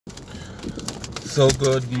So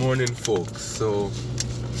good morning, folks. So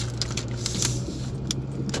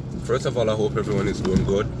first of all, I hope everyone is doing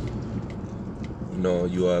good.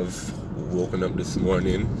 You have woken up this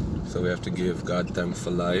morning, so we have to give God thanks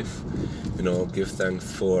for life. Give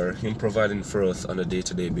thanks for Him providing for us on a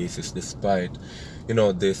day-to-day basis, despite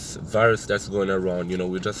this virus that's going around.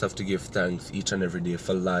 We just have to give thanks each and every day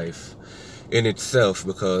for life in itself,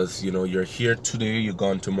 because you're here today, you're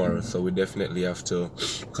gone tomorrow. So we definitely have to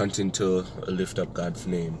continue to lift up God's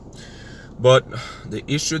name. But the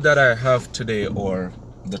issue that I have today, or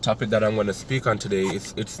the topic that I'm going to speak on today,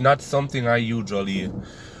 it's not something I usually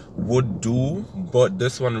would do, but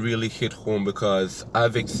this one really hit home because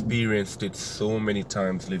I've experienced it so many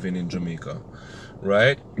times living in Jamaica,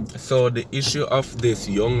 right? So the issue of this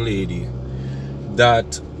young lady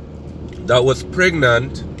that was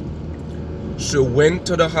pregnant, she went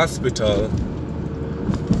to the hospital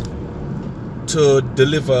to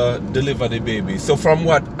deliver the baby. So from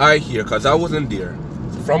what I hear, because I wasn't there,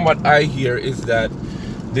 from what I hear is that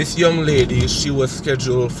this young lady, she was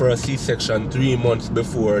scheduled for a C-section 3 months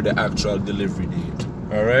before the actual delivery date.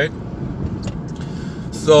 Alright?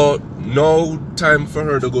 So no time for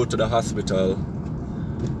her to go to the hospital.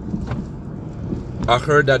 I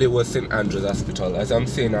heard that it was St. Andrew's Hospital. As I'm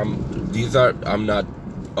saying, I'm not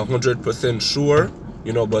 100% sure,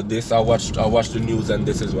 but this I watched the news and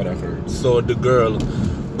this is what I heard. So the girl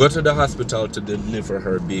got to the hospital to deliver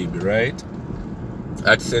her baby, right,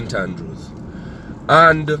 at St. Andrew's,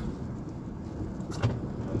 and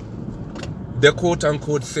the quote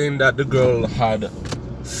unquote saying that the girl had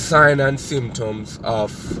signs and symptoms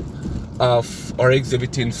or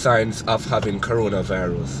exhibiting signs of having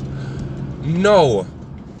coronavirus. No,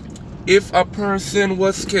 if a person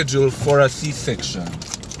was scheduled for a C-section,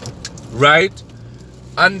 right,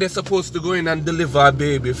 and they're supposed to go in and deliver a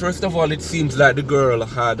baby, first of all, it seems like the girl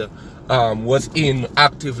was in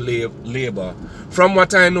active labor. From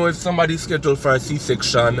what I know, if somebody's scheduled for a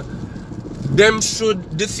C-section,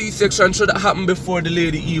 the C-section should happen before the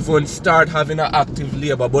lady even start having an active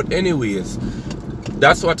labor. But anyways,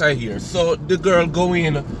 that's what I hear. So the girl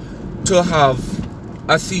going to have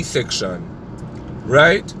a C-section,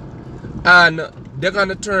 right, and they're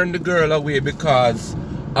gonna turn the girl away because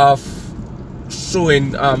of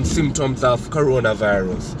showing symptoms of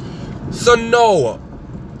coronavirus. So now,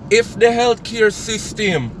 if the healthcare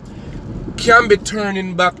system can be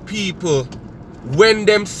turning back people when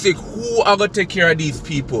them sick, who are gonna take care of these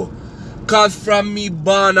people? Cause from me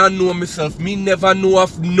born and know myself, me never know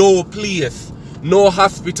of no place, no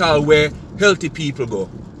hospital where healthy people go.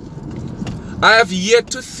 I have yet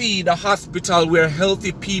to see the hospital where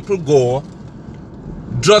healthy people go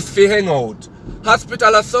just to hang out.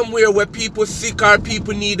 Hospital are somewhere where people sick or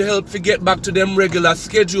people need help to get back to them regular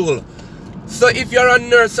schedule. So if you're a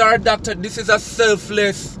nurse or a doctor, this is a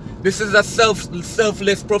selfless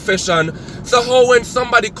profession. So how when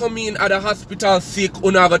somebody come in at a hospital sick,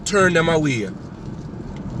 you're not gonna turn them away?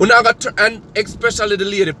 And especially the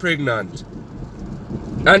lady pregnant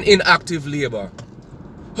and in active labor.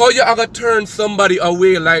 How you gonna turn somebody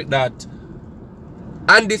away like that?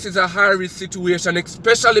 And this is a high-risk situation,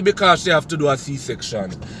 especially because she have to do a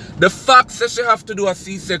C-section. The fact that she have to do a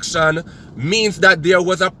C-section means that there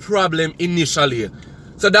was a problem initially.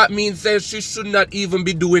 So that means that she should not even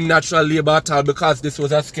be doing natural labor at all, because this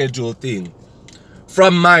was a scheduled thing,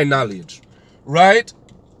 from my knowledge, right?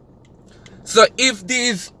 So if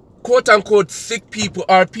these quote-unquote sick people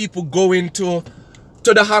are people going to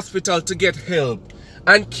the hospital to get help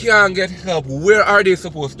and can't get help, where are they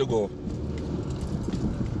supposed to go?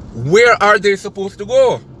 Where are they supposed to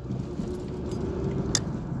go?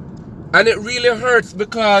 And it really hurts,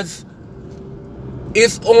 because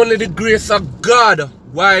it's only the grace of God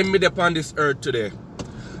why I'm made upon this earth today.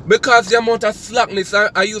 Because the amount of slackness,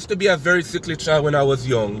 I used to be a very sickly child when I was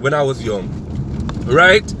young.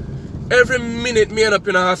 Right? Every minute me end up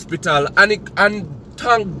in a hospital, and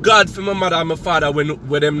thank God for my mother and my father when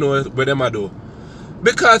them know what them I do.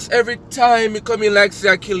 Because every time me come in like say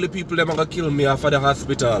I kill the people, them are gonna kill me after the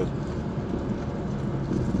hospital.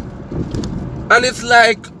 And it's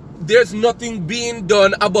like there's nothing being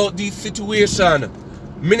done about this situation.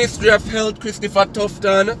 Ministry of Health, Christopher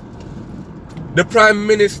Tufton, the Prime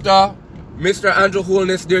Minister, Mr. Andrew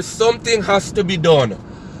Holness, there's something has to be done.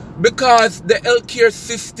 Because the healthcare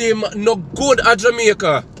system no good at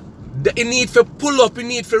Jamaica. It need to pull up, it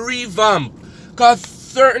need to revamp. Because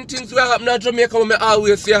certain things will happen at Jamaica, when I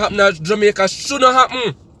always say happen at Jamaica, should not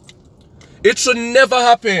happen. It should never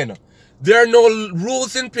happen. There are no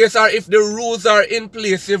rules in place, or if the rules are in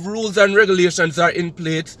place, if rules and regulations are in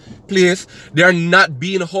place, they are not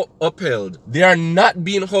being upheld. They are not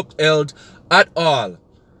being upheld at all.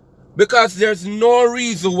 Because there's no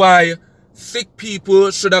reason why sick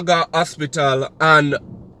people should have got hospital and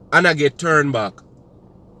I get turned back.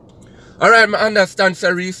 Alright, I understand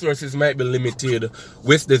some resources might be limited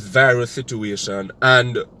with this virus situation,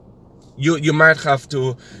 and you might have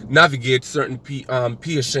to navigate certain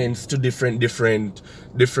patients to different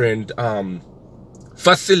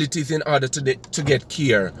facilities in order to get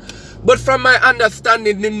care. But from my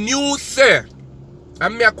understanding, the news say,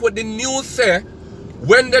 and me I quote the news say,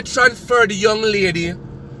 when they transfer the young lady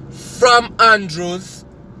from Andrews,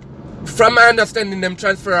 from my understanding, them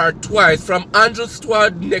transfer her twice, from Andrews to our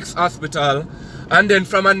next hospital, and then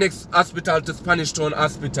from our next hospital to Spanish Town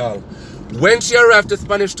Hospital. When she arrived to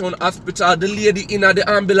Spanish Town Hospital, the lady in the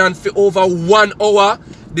ambulance for over 1 hour.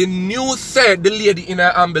 The news said the lady in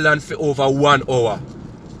the ambulance for over 1 hour.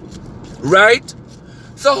 Right?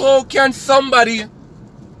 So how can somebody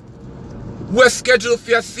who is scheduled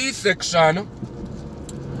for a C-section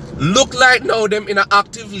look like now them in an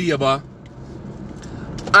active labor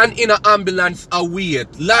and in an ambulance await?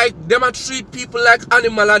 Like them a treat people like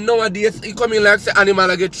animal, and nowadays it come in like say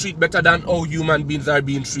animal get treated better than how human beings are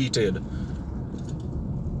being treated.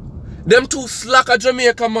 Them too slack at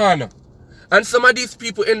Jamaica, man. And some of these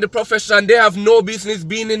people in the profession, they have no business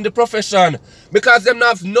being in the profession because them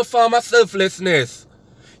have no form of selflessness.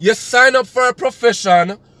 You sign up for a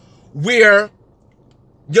profession where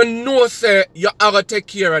you know say you are going to take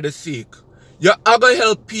care of the sick. You are going to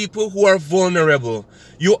help people who are vulnerable.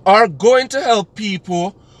 You are going to help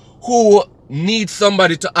people who need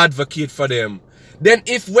somebody to advocate for them. Then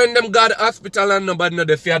if when them got the hospital and nobody know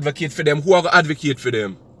they advocate for them, who are going to advocate for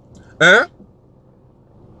them? Eh?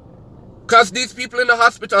 Because these people in the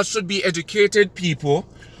hospital should be educated people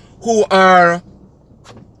who are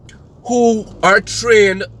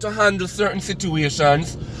trained to handle certain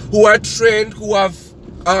situations, who are trained, who have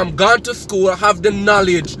gone to school, have the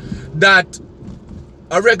knowledge that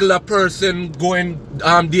a regular person going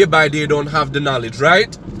day by day don't have the knowledge,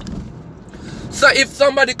 right? So if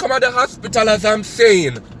somebody come at the hospital, as I'm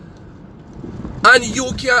saying, and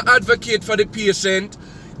you can't advocate for the patient,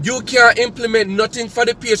 you can't implement nothing for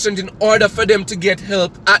the patient in order for them to get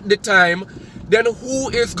help at the time, then who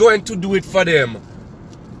is going to do it for them?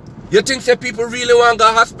 You think that people really want to go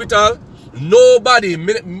to hospital? Nobody.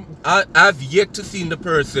 I've yet to see the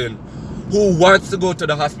person who wants to go to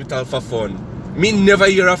the hospital for fun. Me never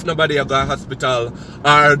hear of nobody go to the hospital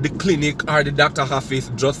or the clinic or the doctor office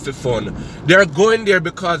just for fun. They're going there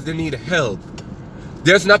because they need help.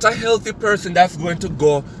 There's not a healthy person that's going to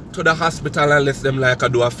go to the hospital unless them like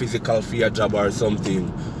do a physical for a job or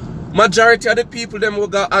something. Majority of the people them who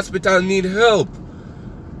go to hospital need help.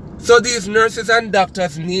 So these nurses and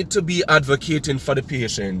doctors need to be advocating for the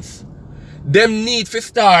patients. Them need to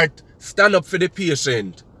stand up for the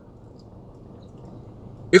patient.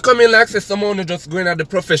 You come in like say someone who just going at the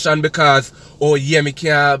profession because, oh yeah, me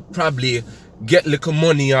can probably get little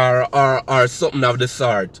money or something of the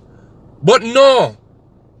sort. But no.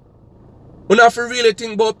 We have to really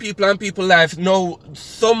think about people and people's lives. Now,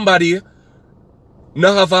 somebody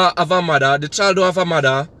now have a mother, the child don't have a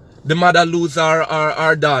mother, the mother lose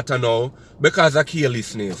her daughter now because of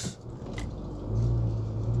carelessness.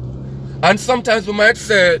 And sometimes we might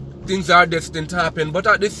say things are destined to happen, but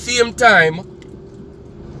at the same time,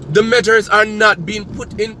 the measures are not being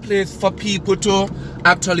put in place for people to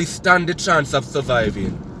actually stand the chance of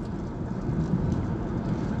surviving.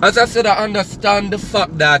 As I said, I understand the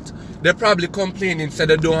fact that they're probably complaining, say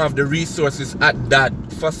they don't have the resources at that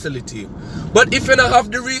facility. But if you don't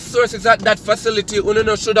have the resources at that facility,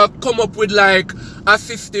 you should have come up with like a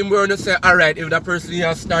system where you say, alright, if that person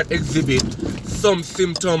here start exhibit some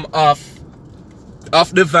symptom of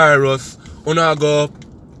the virus, you go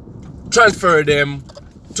transfer them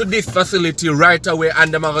to this facility right away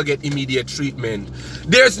and them are going to get immediate treatment.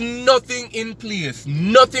 There's nothing in place,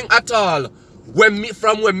 nothing at all,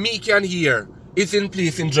 from when me can hear, is in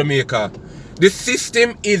place in Jamaica. The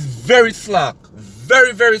system is very slack,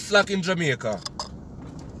 very, very slack in Jamaica.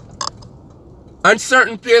 And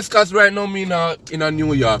certain places, because right now me in a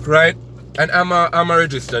New York, right? And I'm a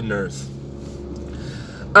registered nurse.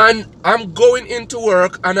 And I'm going into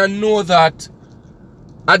work and I know that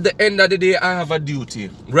at the end of the day I have a duty,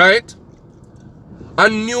 right? I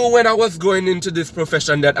knew when I was going into this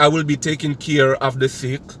profession that I will be taking care of the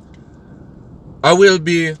sick. I will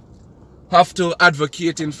be have to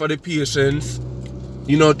advocating for the patients,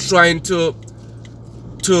 you know, trying to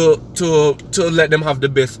let them have the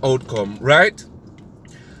best outcome, right?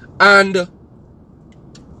 And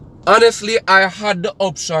honestly, I had the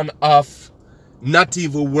option of not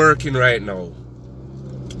even working right now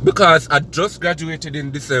because I just graduated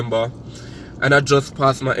in December and I just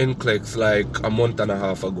passed my NCLEX like a month and a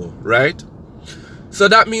half ago, right? So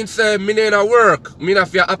that means me ain't at work. Me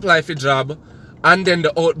have to apply for job, and then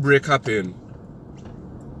the outbreak happened.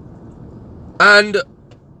 And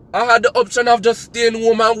I had the option of just staying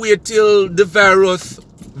home and wait till the virus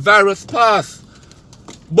pass.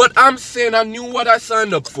 But I'm saying I knew what I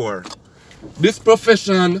signed up for. This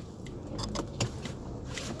profession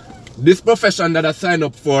that I signed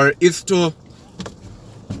up for is to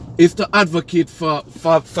advocate for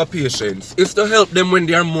patients. It's to help them when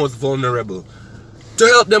they are most vulnerable. To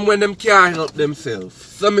help them when them can't help themselves.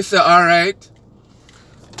 So me say, alright.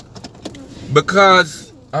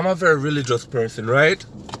 Because I'm a very religious person, right?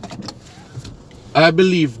 I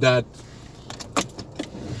believe that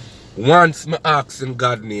once me ask in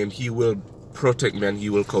God's name, He will protect me and He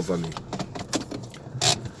will cover me.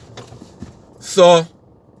 So,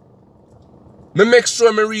 me make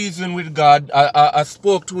sure me reason with God. I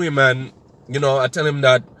spoke to Him and, you know, I tell Him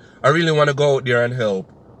that I really want to go out there and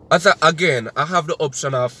help. Again, I have the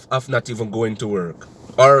option of not even going to work.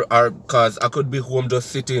 Or because I could be home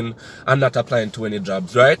just sitting and not applying to any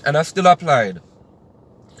jobs, right? And I still applied.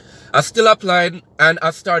 And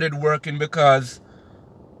I started working because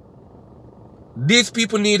these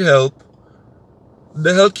people need help.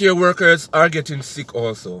 The healthcare workers are getting sick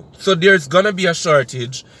also. So there's gonna be a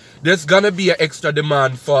shortage. There's gonna be an extra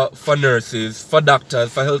demand for nurses, for doctors,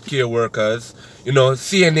 for healthcare workers, you know,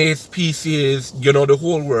 CNAs, PCAs, you know, the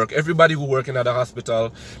whole work. Everybody who working at the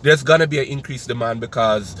hospital, there's gonna be an increased demand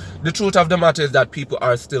because the truth of the matter is that people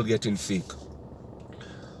are still getting sick.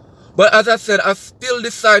 But as I said, I still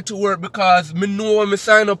decide to work because me know what me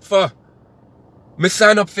sign up for. Me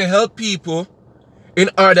sign up for help people in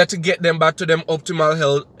order to get them back to them optimal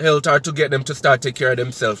health or to get them to start take care of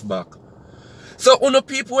themselves back. So when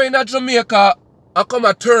people in Jamaica, I come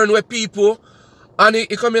a turn with people and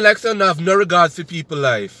it come in like saying I have no regards for people's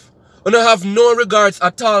life. And I have no regards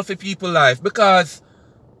at all for people's life because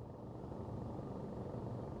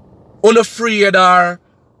unafraid or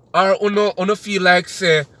feel like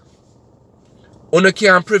say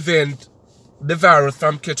can't prevent the virus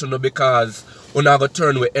from catching you because have to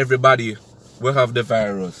turn with everybody will have the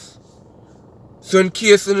virus. So in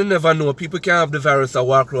case you never know, people can have the virus and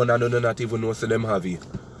walk around and not even know so them have it.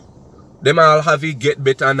 Them all have it, get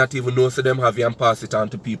better and not even know so them have it and pass it on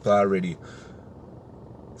to people already.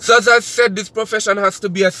 So as I said, this profession has to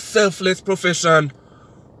be a selfless profession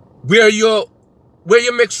where you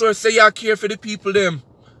make sure say you care for the people them.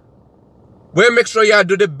 Where you make sure you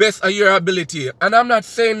do the best of your ability. And I'm not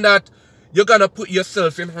saying that you're gonna put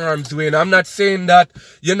yourself in harm's way. And I'm not saying that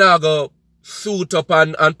you're not gonna suit up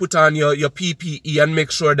and put on your PPE and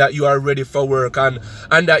make sure that you are ready for work and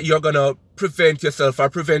that you're gonna prevent yourself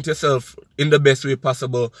in the best way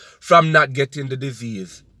possible from not getting the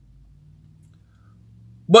disease.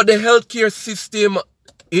 But the healthcare system,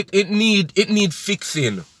 it need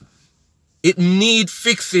fixing. It need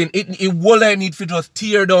fixing. It will need to just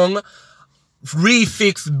tear down,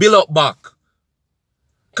 refix, build up back.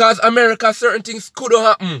 Cause America, certain things could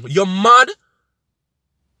happen. You're mad.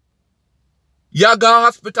 You go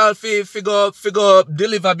hospital figure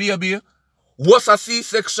deliver baby. What's a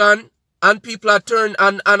C-section and people are turned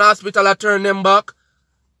and hospital are turn them back.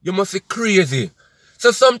 You must be crazy.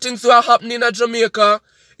 So some things are happening in Jamaica.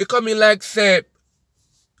 It coming like say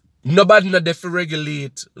nobody not there to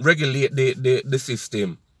regulate the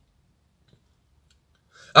system.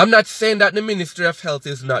 I'm not saying that the Ministry of Health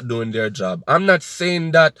is not doing their job. I'm not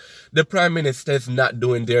saying that the Prime Minister is not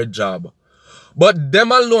doing their job. But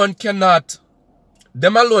them alone cannot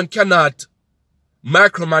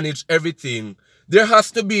micromanage everything. There has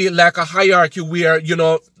to be like a hierarchy where, you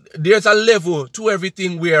know, there's a level to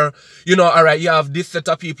everything where, you know, all right, you have this set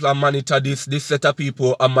of people and monitor this set of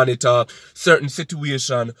people and monitor certain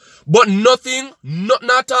situation. But nothing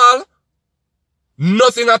at all.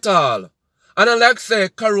 And I like say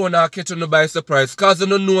Corona catching you by surprise, cause you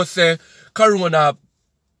don't know say Corona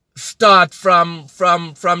start from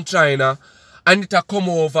China and it a come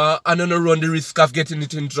over and you don't run the risk of getting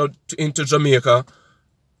it into Jamaica.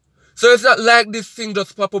 So it's not like this thing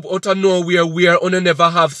just pop up out of nowhere where you never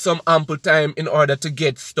have some ample time in order to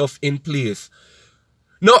get stuff in place.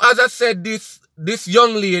 Now, as I said, this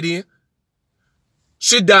young lady,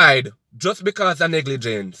 she died just because of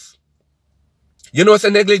negligence. You know, say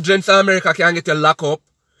negligence in America can get you locked up.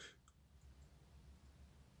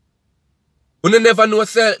 You never know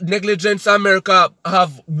say negligence in America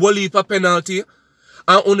have one heap of penalty.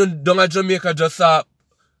 And you down at Jamaica just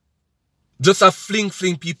a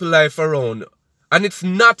fling people life around. And it's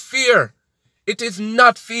not fair. It is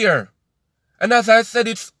not fair. And as I said,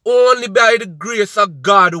 it's only by the grace of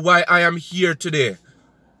God why I am here today.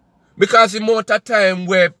 Because the amount of time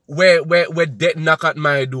where death knock at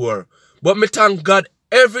my door. But me thank God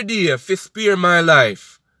every day for spare my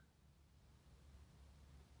life.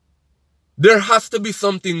 There has to be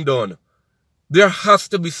something done. There has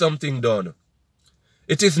to be something done.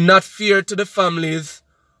 It is not fair to the families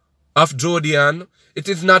of Jodian. It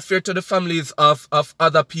is not fair to the families of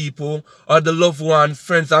other people or the loved ones,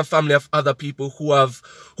 friends and family of other people who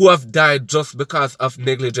have died just because of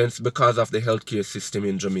negligence, because of the healthcare system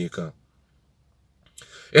in Jamaica.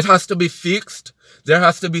 It has to be fixed. There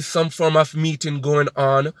has to be some form of meeting going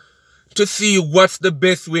on to see what's the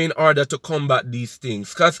best way in order to combat these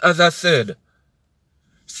things. Because as I said,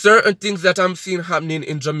 certain things that I'm seeing happening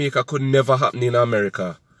in Jamaica could never happen in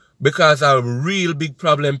America. Because a real big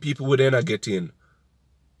problem people would then get in.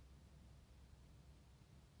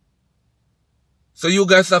 So you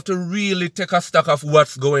guys have to really take a stock of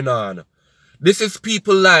what's going on. This is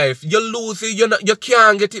people's life. You lose it, you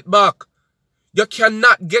can't get it back. You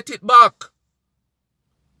cannot get it back.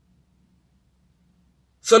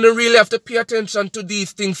 So you really have to pay attention to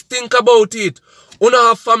these things. Think about it. You don't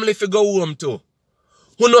have family to go home to.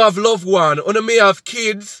 You don't have loved one. You may have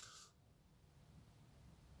kids.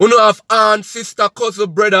 You don't have aunt, sister,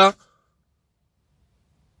 cousin, brother.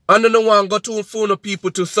 And you don't want to go to phone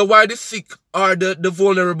people too. So why the sick or the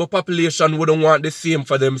vulnerable population wouldn't want the same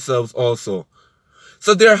for themselves also?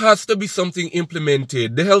 So there has to be something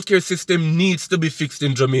implemented. The healthcare system needs to be fixed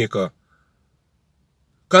in Jamaica.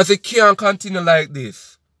 Because it can't continue like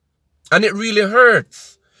this. And it really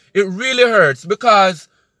hurts. It really hurts because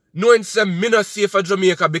knowing me not safe for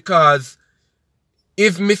Jamaica because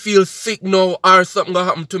if me feel sick now or something gonna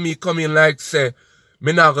happen to me coming like say,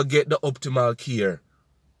 me not gonna get the optimal care.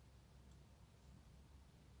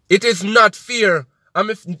 It is not fair.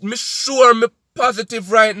 I'm sure me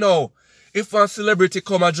positive right now. If one celebrity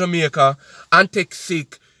come to Jamaica and take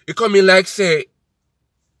sick, it come in like say,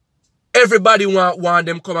 everybody want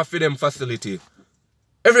them come for them facility.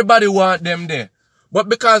 Everybody want them there. But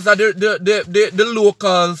because of the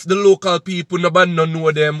locals, the local people, nobody don't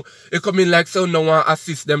know them, it come in like so no one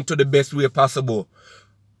assist them to the best way possible.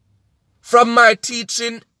 From my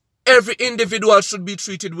teaching, every individual should be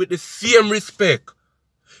treated with the same respect.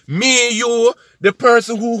 Me, you, the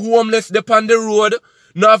person who homeless upon the road,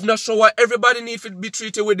 no have no shower, everybody needs to be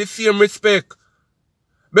treated with the same respect.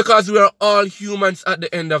 Because we are all humans at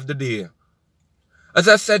the end of the day. As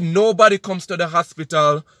I said, nobody comes to the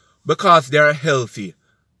hospital because they are healthy.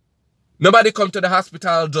 Nobody comes to the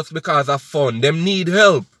hospital just because of fun. Them need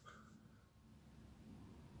help.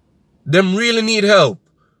 Them really need help.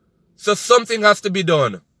 So something has to be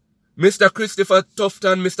done. Mr. Christopher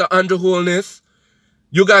Tufton, Mr. Andrew Holness,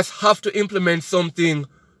 you guys have to implement something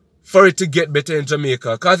for it to get better in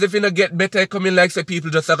Jamaica. Because if it don't get better, coming like say people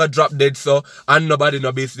just like a drop dead so and nobody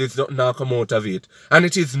no business not come out of it. And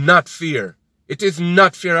it is not fair. It is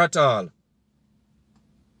not fair at all.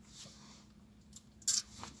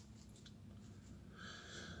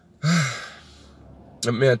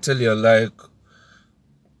 May I tell you, like,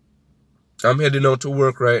 I'm heading out to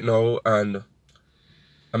work right now and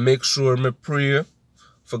I make sure me pray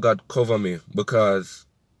for God cover me because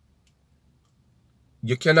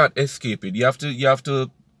you cannot escape it. You have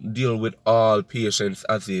to deal with all patients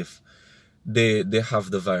as if they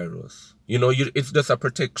have the virus. You know, it's just a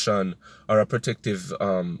protection or a protective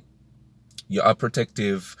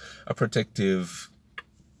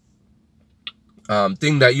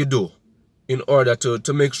thing that you do in order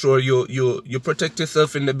to make sure you protect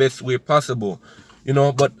yourself in the best way possible. You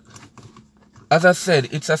know, but as I said,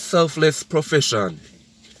 it's a selfless profession.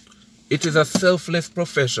 It is a selfless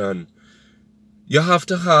profession. You have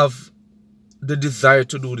to have the desire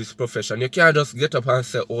to do this profession. You can't just get up and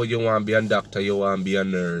say, oh, you want to be a doctor, you want to be a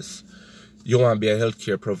nurse, you want to be a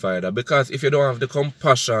healthcare provider. Because if you don't have the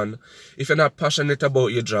compassion, if you're not passionate about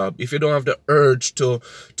your job, if you don't have the urge to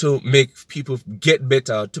make people get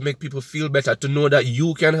better, to make people feel better, to know that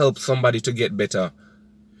you can help somebody to get better,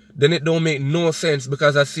 then it don't make no sense.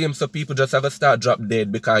 Because I see some people just have to start drop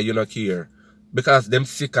dead because you don't care. Because them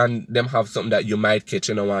sick and them have something that you might catch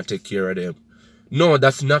and you don't want to take care of them. No,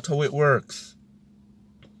 that's not how it works.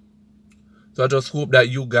 So I just hope that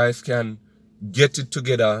you guys can get it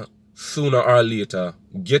together sooner or later.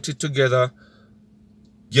 Get it together.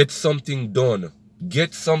 Get something done.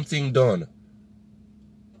 Get something done.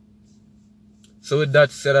 So with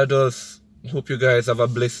that said, I just hope you guys have a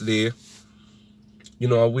blessed day. You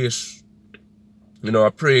know, I wish, you know, I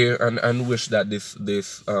pray and wish that this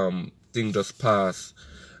thing just pass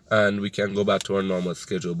and we can go back to our normal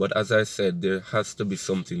schedule. But as I said, there has to be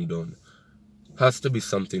something done. has to be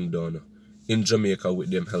something done in Jamaica with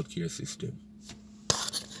them healthcare system.